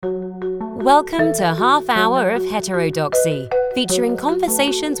Welcome to Half Hour of Heterodoxy, featuring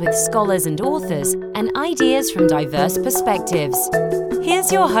conversations with scholars and authors and ideas from diverse perspectives.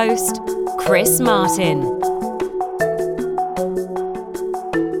 Here's your host, Chris Martin.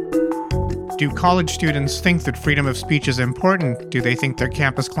 Do college students think that freedom of speech is important? Do they think their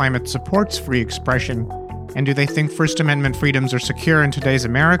campus climate supports free expression? And do they think First Amendment freedoms are secure in today's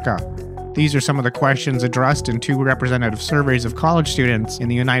America? These are some of the questions addressed in two representative surveys of college students in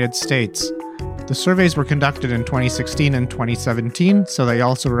the United States. The surveys were conducted in 2016 and 2017, so they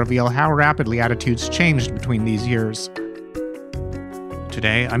also reveal how rapidly attitudes changed between these years.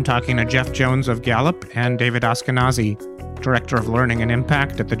 Today, I'm talking to Jeff Jones of Gallup and David Ashkenazi, Director of Learning and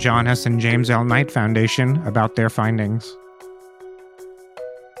Impact at the John S. and James L. Knight Foundation, about their findings.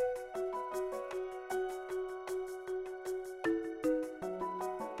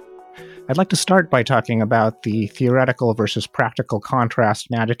 I'd like to start by talking about the theoretical versus practical contrast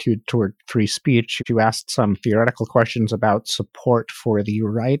in attitude toward free speech. You asked some theoretical questions about support for the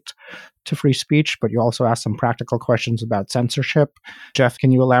right to free speech, but you also asked some practical questions about censorship. Jeff,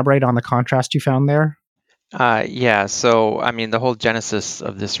 can you elaborate on the contrast you found there? The whole genesis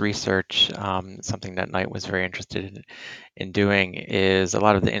of this research, something that Knight was very interested in doing, is a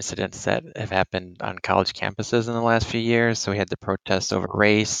lot of the incidents that have happened on college campuses in the last few years. So we had the protests over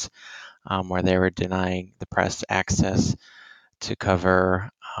race, where they were denying the press access to cover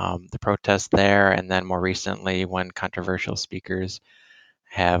the protests there. And then more recently, when controversial speakers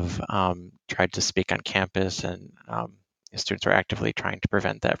have tried to speak on campus, and students are actively trying to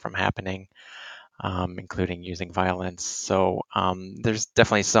prevent that from happening, including using violence. So there's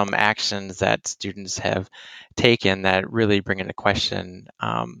definitely some actions that students have taken that really bring into question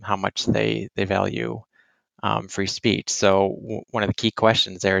how much they value free speech. So one of the key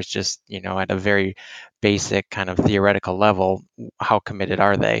questions there is just, at a very basic kind of theoretical level, how committed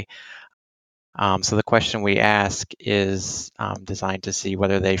are they? So the question we ask is designed to see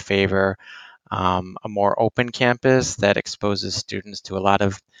whether they favor a more open campus that exposes students to a lot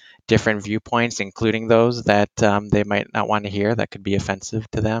of different viewpoints, including those that they might not want to hear, that could be offensive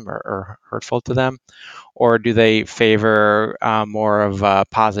to them or hurtful to them, or do they favor more of a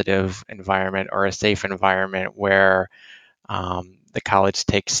positive environment or a safe environment where the college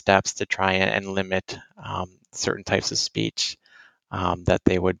takes steps to try and limit certain types of speech that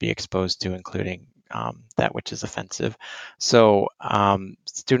they would be exposed to, including that which is offensive. So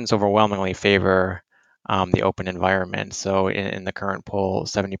students overwhelmingly favor the open environment. So in the current poll,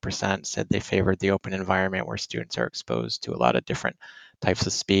 70% said they favored the open environment where students are exposed to a lot of different types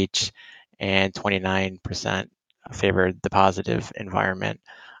of speech, and 29% favored the positive environment.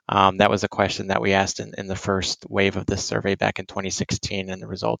 That was a question that we asked in the first wave of this survey back in 2016, and the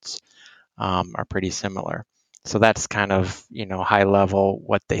results are pretty similar. So that's kind of, high level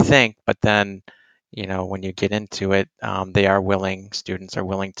what they think. But then, when you get into it, students are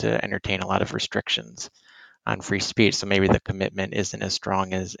willing to entertain a lot of restrictions on free speech. So maybe the commitment isn't as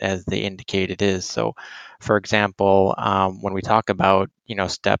strong as they indicate it is. So, for example, when we talk about,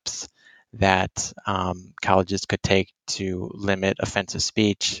 steps that colleges could take to limit offensive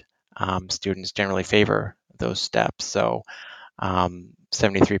speech, students generally favor those steps. So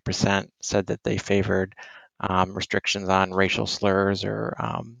 73% said that they favored restrictions on racial slurs or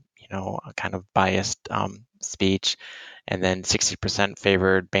kind of biased speech, and then 60%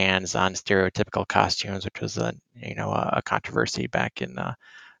 favored bans on stereotypical costumes, which was a controversy back in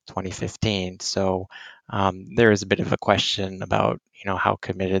 2015. So there is a bit of a question about how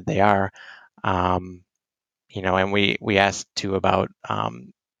committed they are, and we asked too about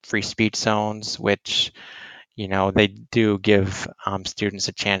free speech zones, which they do give students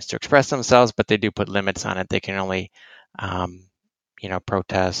a chance to express themselves, but they do put limits on it. They can only,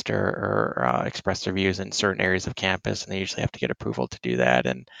 protest or express their views in certain areas of campus, and they usually have to get approval to do that.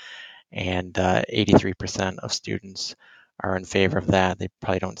 And 83% of students are in favor of that. They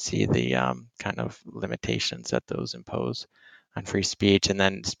probably don't see the kind of limitations that those impose on free speech. And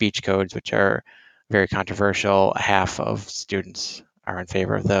then speech codes, which are very controversial, half of students are in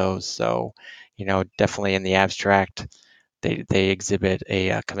favor of those. So, definitely in the abstract, they exhibit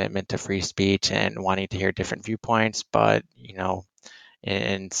a commitment to free speech and wanting to hear different viewpoints, but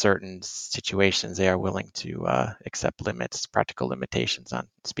in certain situations, they are willing to accept practical limitations on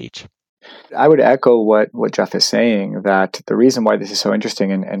speech. I would echo what Jeff is saying, that the reason why this is so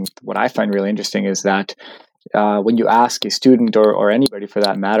interesting and what I find really interesting is that when you ask a student or anybody for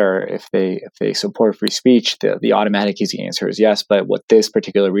that matter if they support free speech, the automatic easy answer is yes. But what this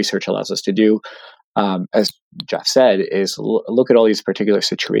particular research allows us to do, as Jeff said, is look at all these particular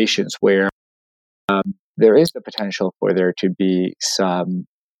situations where there is the potential for there to be some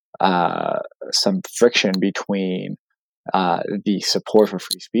some friction between the support for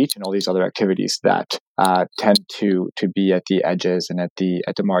free speech and all these other activities that tend to be at the edges and at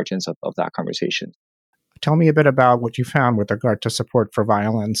the margins of that conversation. Tell me a bit about what you found with regard to support for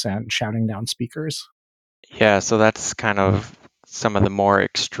violence and shouting down speakers. Yeah, so that's kind of some of the more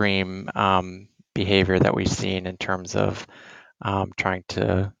extreme behavior that we've seen in terms of trying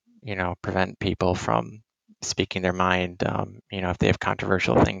to, prevent people from speaking their mind, if they have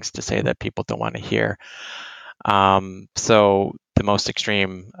controversial things to say that people don't want to hear. So the most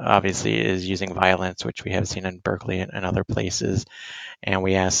extreme, obviously, is using violence, which we have seen in Berkeley and other places. And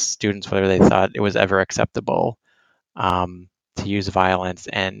we asked students whether they thought it was ever acceptable to use violence,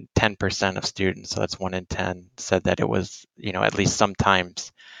 and 10% of students, so that's 1 in 10, said that it was, at least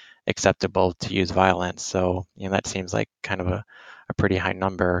sometimes acceptable to use violence. So, that seems like kind of a pretty high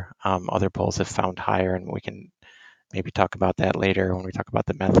number. Other polls have found higher, and we can maybe talk about that later when we talk about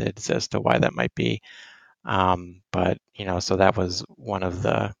the methods as to why that might be. But, so that was one of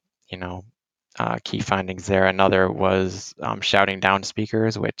the, key findings there. Another was shouting down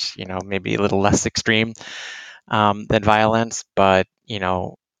speakers, which, maybe a little less extreme than violence, but,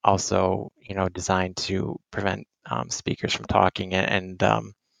 also, designed to prevent speakers from talking. And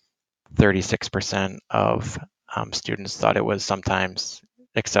 36% of students thought it was sometimes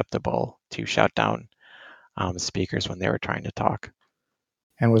acceptable to shout down speakers when they were trying to talk.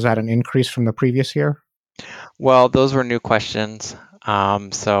 And was that an increase from the previous year? Well, those were new questions,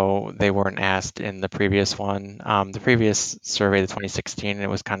 so they weren't asked in the previous one. The previous survey, the 2016, it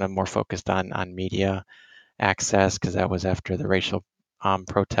was kind of more focused on media access because that was after the racial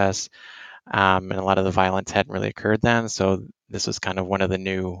protests, and a lot of the violence hadn't really occurred then. So this was kind of one of the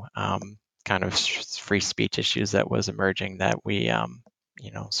new kind of free speech issues that was emerging that we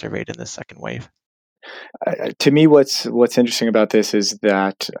surveyed in the second wave. To me, what's interesting about this is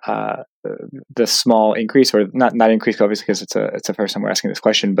that the small increase, or not increase, obviously, because it's the first time we're asking this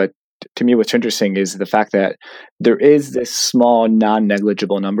question. But to me, what's interesting is the fact that there is this small,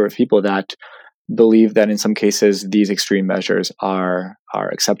 non-negligible number of people that believe that in some cases these extreme measures are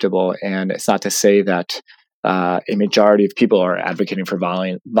acceptable. And it's not to say that a majority of people are advocating for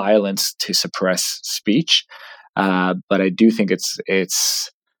violence to suppress speech, but I do think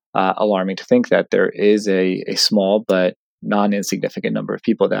it's alarming to think that there is a small but non-insignificant number of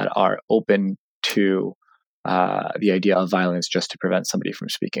people that are open to the idea of violence just to prevent somebody from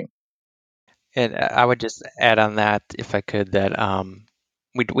speaking. And I would just add on that, if I could, that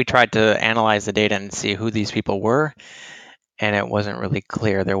we tried to analyze the data and see who these people were, and it wasn't really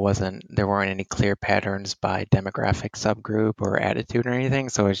clear. There weren't any clear patterns by demographic subgroup or attitude or anything.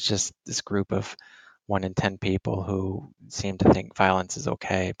 So it's just this group of 1 in 10 people who seem to think violence is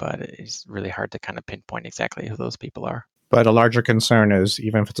okay, but it's really hard to kind of pinpoint exactly who those people are. But a larger concern is,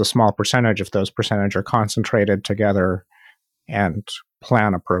 even if it's a small percentage, if those percentage are concentrated together and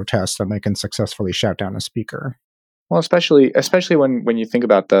plan a protest, then they can successfully shout down a speaker. Well, especially when you think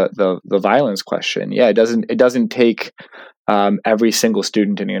about the violence question, yeah, it doesn't take every single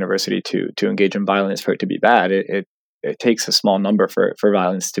student in a university to engage in violence for it to be bad. It takes a small number for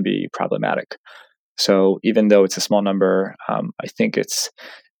violence to be problematic. So even though it's a small number, I think it's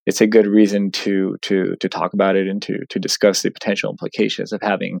a good reason to talk about it and to discuss the potential implications of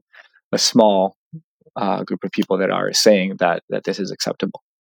having a small group of people that are saying that this is acceptable.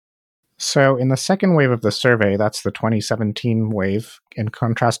 So in the second wave of the survey, that's the 2017 wave, in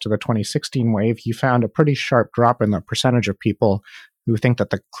contrast to the 2016 wave, you found a pretty sharp drop in the percentage of people who think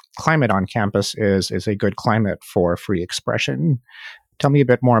that the climate on campus is a good climate for free expression. Tell me a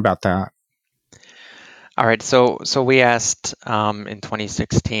bit more about that. All right, so we asked in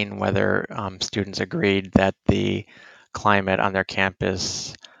 2016 whether students agreed that the climate on their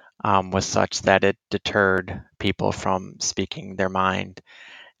campus was such that it deterred people from speaking their mind.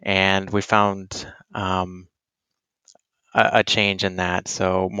 And we found a change in that.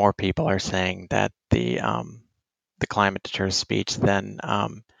 So more people are saying that the climate deters speech than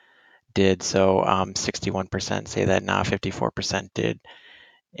did. So 61% say that now, 54% did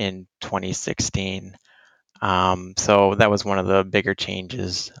in 2016. So that was one of the bigger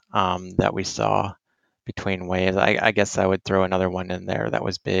changes that we saw between waves. I guess I would throw another one in there that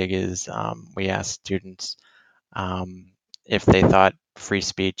was big is we asked students if they thought free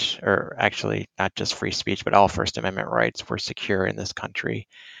speech, or actually not just free speech, but all First Amendment rights were secure in this country.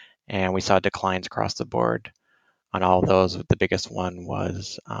 And we saw declines across the board on all those. The biggest one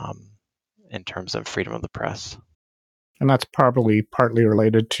was in terms of freedom of the press. And that's probably partly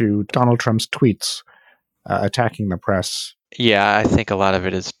related to Donald Trump's tweets attacking the press. Yeah, I think a lot of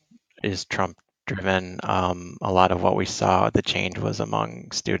it is Trump driven. A lot of what we saw, the change was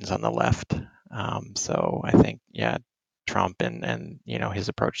among students on the left. So I think, yeah, Trump and his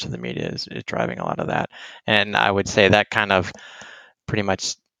approach to the media is driving a lot of that. And I would say that kind of pretty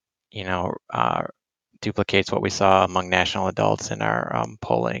much, duplicates what we saw among national adults in our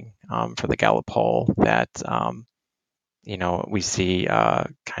polling for the Gallup poll, that we see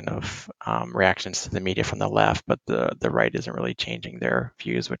kind of reactions to the media from the left, but the right isn't really changing their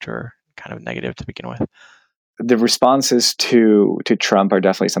views, which are kind of negative to begin with. The responses to Trump are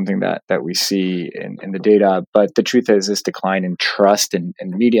definitely something that we see in the data. But the truth is, this decline in trust in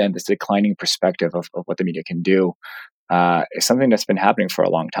media and this declining perspective of what the media can do is something that's been happening for a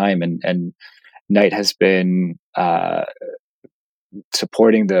long time. And Knight has been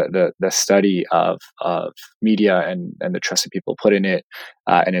supporting the study of media and the trust that people put in it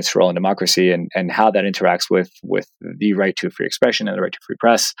and its role in democracy and how that interacts with the right to free expression and the right to free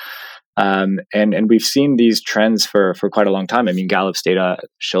press. And we've seen these trends for quite a long time. I mean, Gallup's data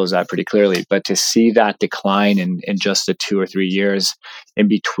shows that pretty clearly. But to see that decline in just the 2 or 3 years in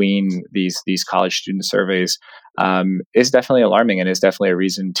between these college student surveys is definitely alarming, and is definitely a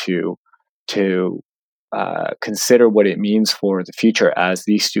reason to consider what it means for the future as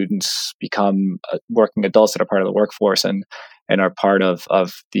these students become working adults that are part of the workforce and are part of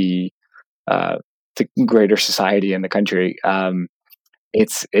the greater society in the country.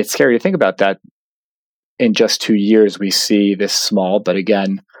 It's scary to think about that. In just 2 years, we see this small, but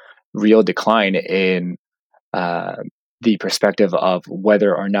again, real decline in the perspective of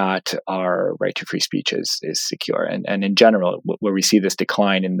whether or not our right to free speech is secure, and in general, where we see this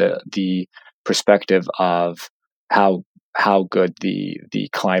decline in the perspective of how good the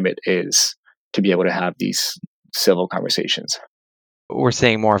climate is to be able to have these civil conversations. We're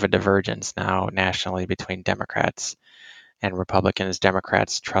seeing more of a divergence now nationally between Democrats and Republicans.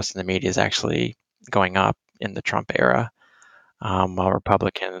 Democrats' trust in the media is actually going up in the Trump era, while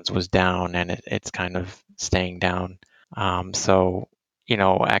Republicans was down, and it's kind of staying down. So,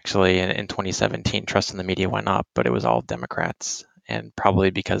 actually in 2017, trust in the media went up, but it was all Democrats, and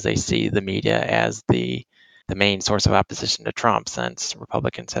probably because they see the media as the main source of opposition to Trump, since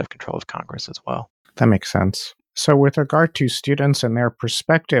Republicans have control of Congress as well. That makes sense. So with regard to students and their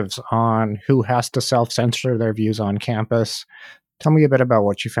perspectives on who has to self-censor their views on campus, tell me a bit about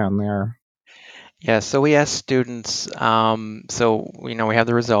what you found there. Yeah, so we asked students, we have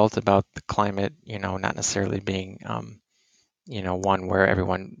the results about the climate, not necessarily being, one where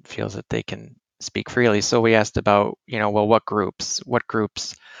everyone feels that they can speak freely. So we asked about, what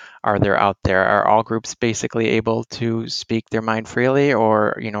groups are there out there? Are all groups basically able to speak their mind freely,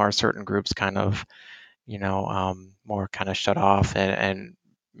 or, are certain groups kind of, more kind of shut off and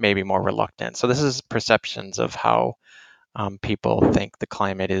maybe more reluctant? So this is perceptions of how people think the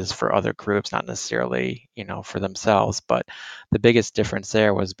climate is for other groups, not necessarily, for themselves. But the biggest difference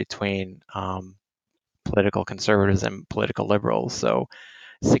there was between political conservatives and political liberals. So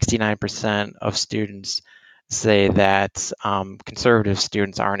 69% of students say that conservative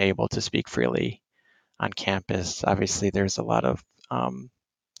students aren't able to speak freely on campus. Obviously, there's a lot of,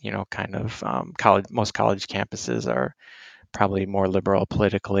 most college campuses are probably more liberal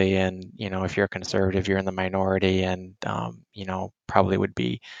politically, and if you're a conservative, you're in the minority, and probably would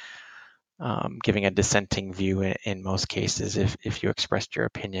be giving a dissenting view in most cases if you expressed your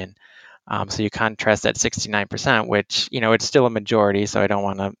opinion. So you contrast that 69%, which it's still a majority, so I don't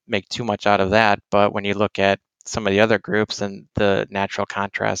want to make too much out of that. But when you look at some of the other groups, and the natural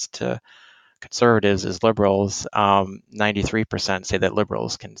contrast to conservatives is liberals, 93% say that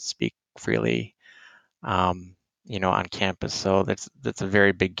liberals can speak freely on campus. So that's a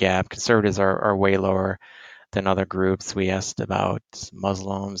very big gap. Conservatives are way lower than other groups. We asked about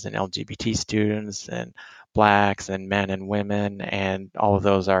Muslims and LGBT students and Blacks and men and women, and all of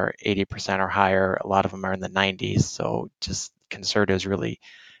those are 80% or higher. A lot of them are in the 90s. So just conservatives really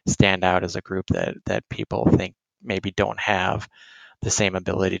stand out as a group that people think maybe don't have the same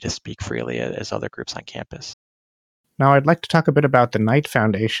ability to speak freely as other groups on campus. Now, I'd like to talk a bit about the Knight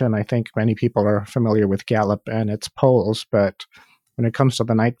Foundation. I think many people are familiar with Gallup and its polls, but when it comes to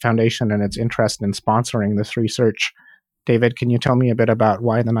the Knight Foundation and its interest in sponsoring this research, David, can you tell me a bit about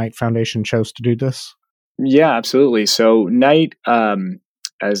why the Knight Foundation chose to do this? Yeah, absolutely. So Knight,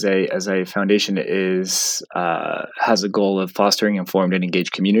 as a foundation, has a goal of fostering informed and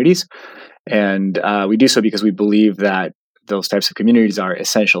engaged communities, and we do so because we believe that those types of communities are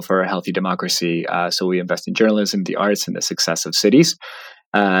essential for a healthy democracy. So we invest in journalism, the arts, and the success of cities.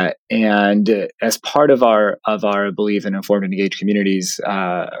 And as part of our belief in informed and engaged communities,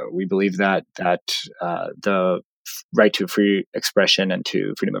 we believe that the right to free expression and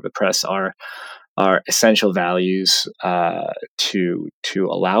to freedom of the press are are essential values to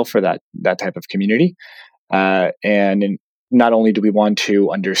allow for that type of community. Not only do we want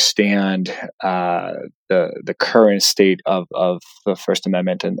to understand the current state of the First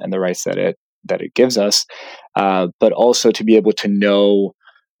Amendment and the rights that it gives us, but also to be able to know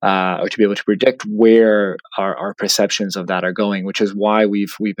or to be able to predict where our perceptions of that are going, which is why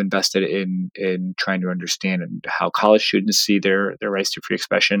we've invested in trying to understand how college students see their rights to free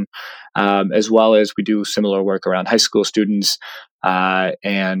expression, as well as we do similar work around high school students,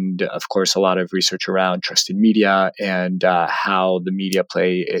 and of course a lot of research around trusted media and how the media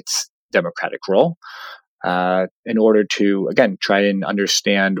play its democratic role. In order to, again, try and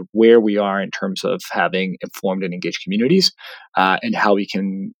understand where we are in terms of having informed and engaged communities, and how we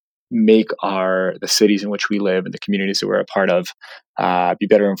can make the cities in which we live and the communities that we're a part of be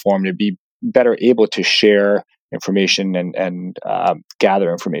better informed and be better able to share information and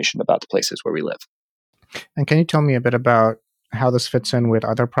gather information about the places where we live. And can you tell me a bit about how this fits in with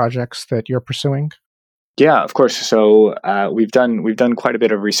other projects that you're pursuing? Yeah, of course. So we've done quite a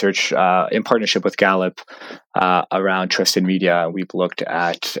bit of research in partnership with Gallup around trusted media. We've looked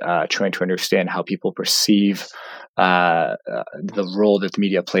at trying to understand how people perceive the role that the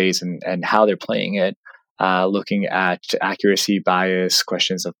media plays and how they're playing it. Looking at accuracy, bias,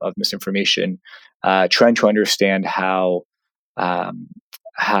 questions of misinformation, trying to understand how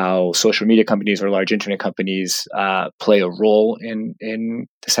social media companies or large internet companies play a role in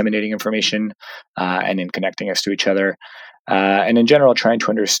disseminating information and in connecting us to each other. And in general, trying to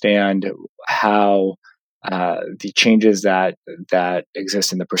understand how the changes that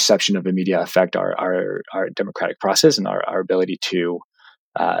exist in the perception of the media affect our democratic process and our ability to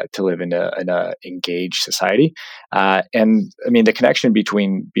live in a engaged society. And I mean, the connection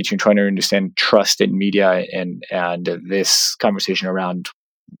between trying to understand trust in media and this conversation around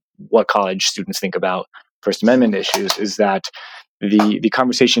what college students think about First Amendment issues is that the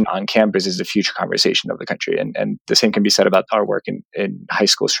conversation on campus is the future conversation of the country. And the same can be said about our work in high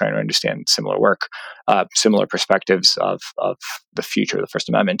schools trying to understand similar work, similar perspectives of the future of the First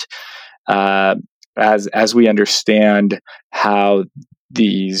Amendment. As we understand how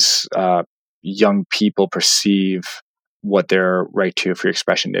these young people perceive what their right to free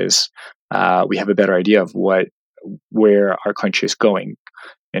expression is, we have a better idea of where our country is going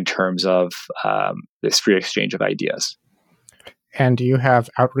in terms of this free exchange of ideas. And do you have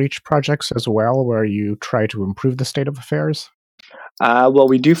outreach projects as well where you try to improve the state of affairs? Well,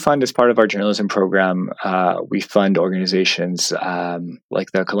 we do fund, as part of our journalism program, we fund organizations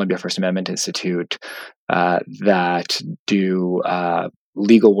like the Columbia First Amendment Institute that do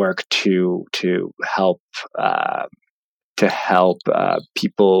legal work to help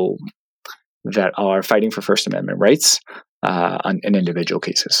people that are fighting for First Amendment rights in individual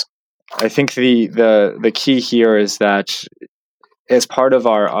cases. I think the key here is that, as part of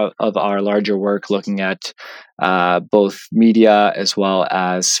our larger work, looking at both media as well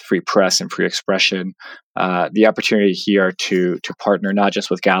as free press and free expression, the opportunity here to partner not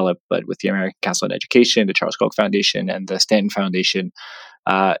just with Gallup but with the American Council on Education, the Charles Koch Foundation, and the Stanton Foundation,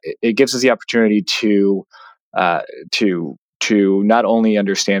 it gives us the opportunity to not only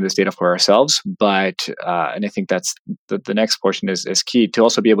understand this data for ourselves, but and I think that's the next portion is key, to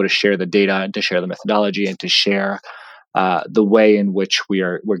also be able to share the data and to share the methodology and to share the way in which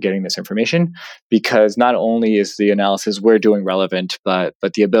we're getting this information, because not only is the analysis we're doing relevant, but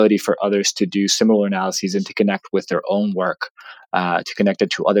the ability for others to do similar analyses and to connect with their own work, to connect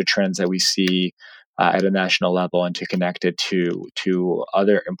it to other trends that we see at a national level, and to connect it to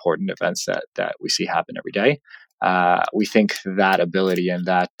other important events that we see happen every day. We think that ability and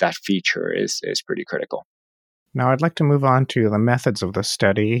that feature is pretty critical. Now, I'd like to move on to the methods of the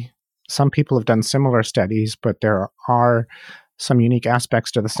study. Some people have done similar studies, but there are some unique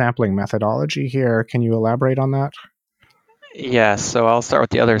aspects to the sampling methodology here. Can you elaborate on that? Yeah, so I'll start with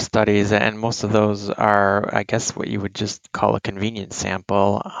the other studies, and most of those are, I guess, what you would just call a convenience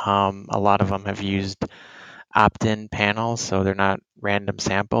sample. A lot of them have used opt-in panels, so they're not random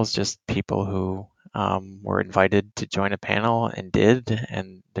samples, just people who were invited to join a panel and did,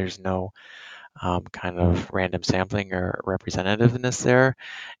 and there's no kind of random sampling or representativeness there.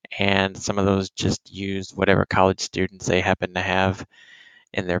 And some of those just used whatever college students they happen to have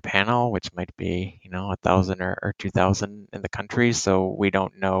in their panel, which might be, 1,000 or 2,000 in the country. So we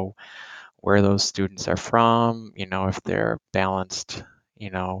don't know where those students are from, if they're balanced,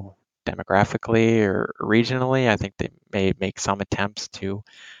 demographically or regionally. I think they may make some attempts to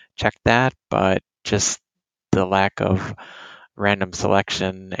check that, but just the lack of random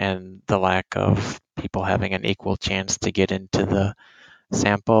selection and the lack of people having an equal chance to get into the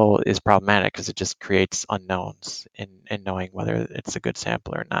sample is problematic because it just creates unknowns in knowing whether it's a good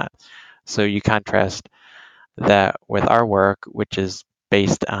sample or not. So you contrast that with our work, which is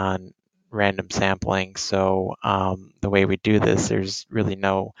based on random sampling. So the way we do this, there's really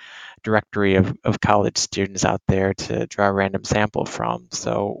no directory of college students out there to draw a random sample from.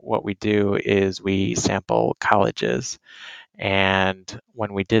 So what we do is we sample colleges. And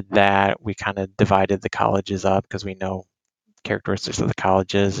when we did that, we kind of divided the colleges up because we know characteristics of the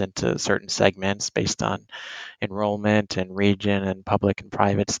colleges into certain segments based on enrollment and region and public and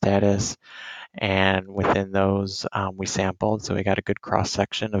private status. And within those, we sampled. So we got a good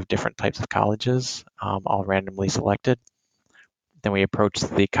cross-section of different types of colleges, all randomly selected. Then we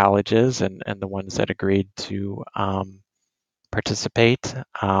approached the colleges and the ones that agreed to participate.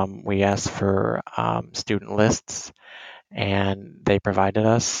 We asked for student lists, and they provided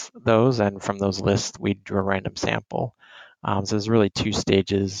us those. And from those lists, we drew a random sample. So there's really 2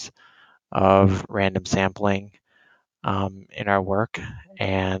 stages of random sampling in our work.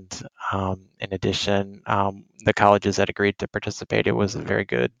 And in addition, the colleges that agreed to participate, it was a very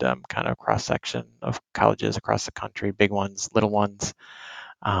good kind of cross-section of colleges across the country, big ones, little ones,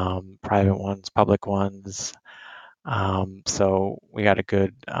 private ones, public ones. So we got a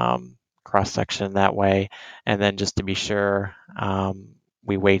good cross-section that way. And then just to be sure,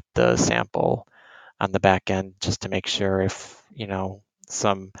 we weight the sample on the back end just to make sure if,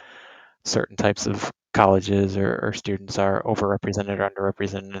 some certain types of colleges or students are overrepresented or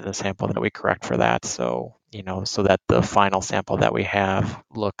underrepresented in the sample, that we correct for that. So, so that the final sample that we have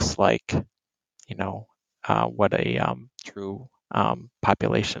looks like, what a true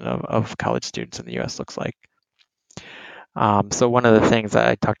population of college students in the U.S. looks like. So one of the things that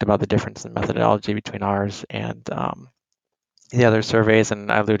I talked about, the difference in methodology between ours and the other surveys, and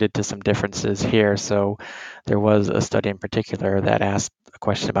I alluded to some differences here. So there was a study in particular that asked a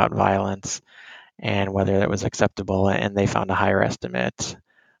question about violence and whether that was acceptable, and they found a higher estimate,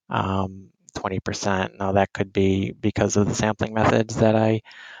 20%. Now that could be because of the sampling methods that I,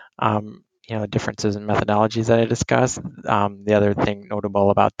 differences in methodologies that I discussed. The other thing notable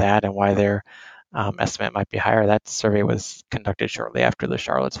about that and why their estimate might be higher, that survey was conducted shortly after the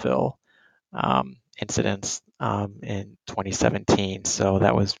Charlottesville incidents in 2017. So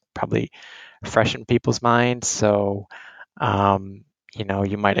that was probably fresh in people's minds. So,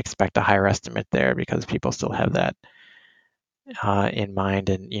 you might expect a higher estimate there because people still have that in mind.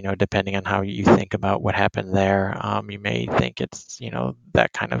 And, depending on how you think about what happened there, you may think it's,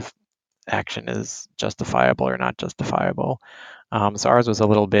 that kind of action is justifiable or not justifiable. So ours was a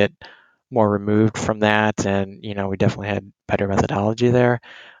little bit more removed from that. And, we definitely had better methodology there.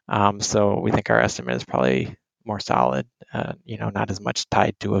 So we think our estimate is probably more solid, not as much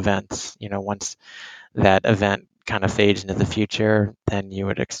tied to events. Once that event kind of fades into the future, then you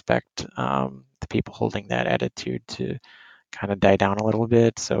would expect the people holding that attitude to kind of die down a little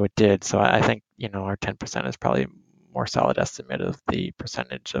bit. So it did. So I think, our 10% is probably a more solid estimate of the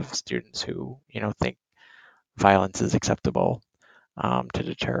percentage of students who, think violence is acceptable to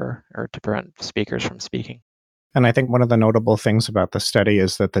deter or to prevent speakers from speaking. And I think one of the notable things about the study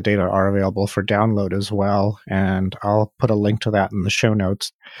is that the data are available for download as well. And I'll put a link to that in the show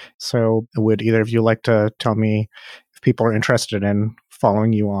notes. So would either of you like to tell me if people are interested in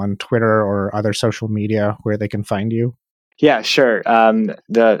following you on Twitter or other social media, where they can find you? Yeah, sure.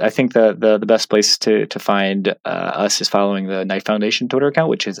 I think the best place to find us is following the Knight Foundation Twitter account,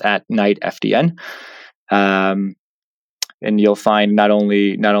 which is at KnightFDN. And you'll find not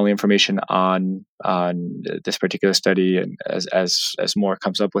only information on this particular study, and as more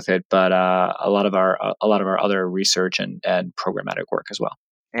comes up with it, but a lot of our other research and programmatic work as well.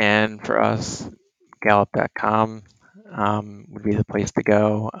 And for us, Gallup.com would be the place to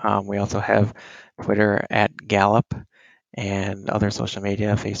go. We also have Twitter at Gallup and other social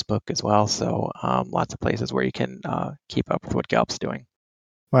media, Facebook as well. So lots of places where you can keep up with what Gallup's doing.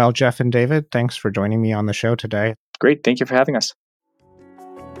 Well, Jeff and David, thanks for joining me on the show today. Great. Thank you for having us.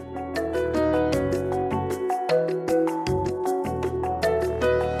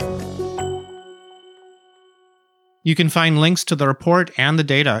 You can find links to the report and the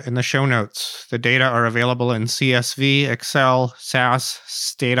data in the show notes. The data are available in CSV, Excel, SAS,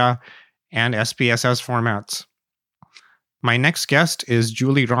 Stata, and SPSS formats. My next guest is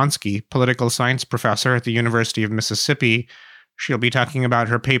Julie Wronski, political science professor at the University of Mississippi. She'll be talking about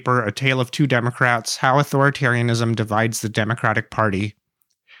her paper, A Tale of Two Democrats: How Authoritarianism Divides the Democratic Party.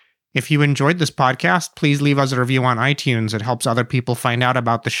 If you enjoyed this podcast, please leave us a review on iTunes. It helps other people find out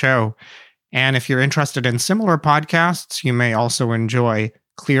about the show. And if you're interested in similar podcasts, you may also enjoy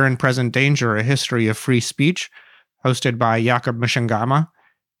Clear and Present Danger, A History of Free Speech, hosted by Jakob Mshangama,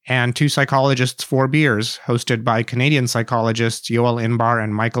 and Two Psychologists, Four Beers, hosted by Canadian psychologists Yoel Inbar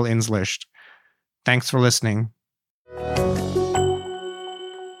and Michael Inslicht. Thanks for listening.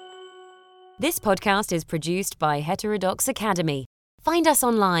 This podcast is produced by Heterodox Academy. Find us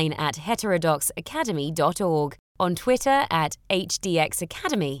online at heterodoxacademy.org, on Twitter at HDX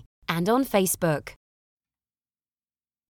Academy, and on Facebook.